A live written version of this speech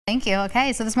Thank you.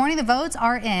 Okay, so this morning the votes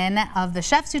are in of the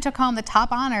chefs who took home the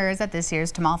top honors at this year's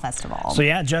Tamal Festival. So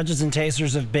yeah, judges and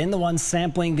tasters have been the ones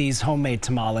sampling these homemade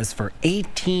tamales for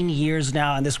 18 years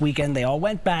now, and this weekend they all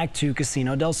went back to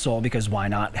Casino del Sol because why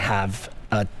not have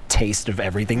a taste of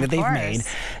everything that they've made.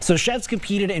 So chefs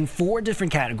competed in 4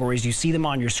 different categories. You see them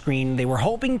on your screen. They were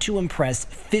hoping to impress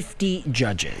 50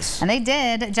 judges. And they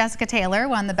did. Jessica Taylor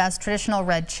won the best traditional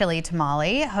red chili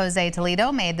tamale. Jose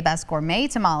Toledo made the best gourmet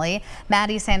tamale.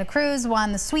 Maddie Santa Cruz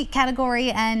won the sweet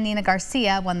category, and Nina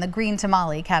Garcia won the green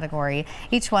tamale category.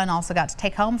 Each one also got to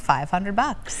take home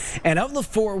 $500. And of the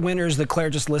 4 winners that Claire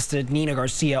just listed, Nina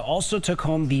Garcia also took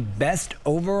home the best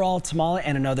overall tamale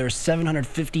and another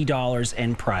 $750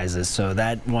 in prizes. So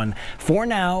that one, for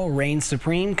now, reigns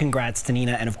supreme. Congrats to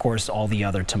Nina and, of course, all the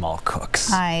other tamal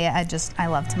cooks. I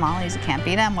love tamales. You can't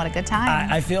beat them. What a good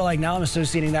time. I feel like now I'm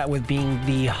associating that with being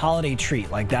the holiday treat.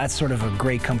 Like, that's sort of a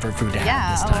great comfort food to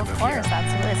have this time of year. Yeah, of course.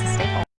 Absolutely.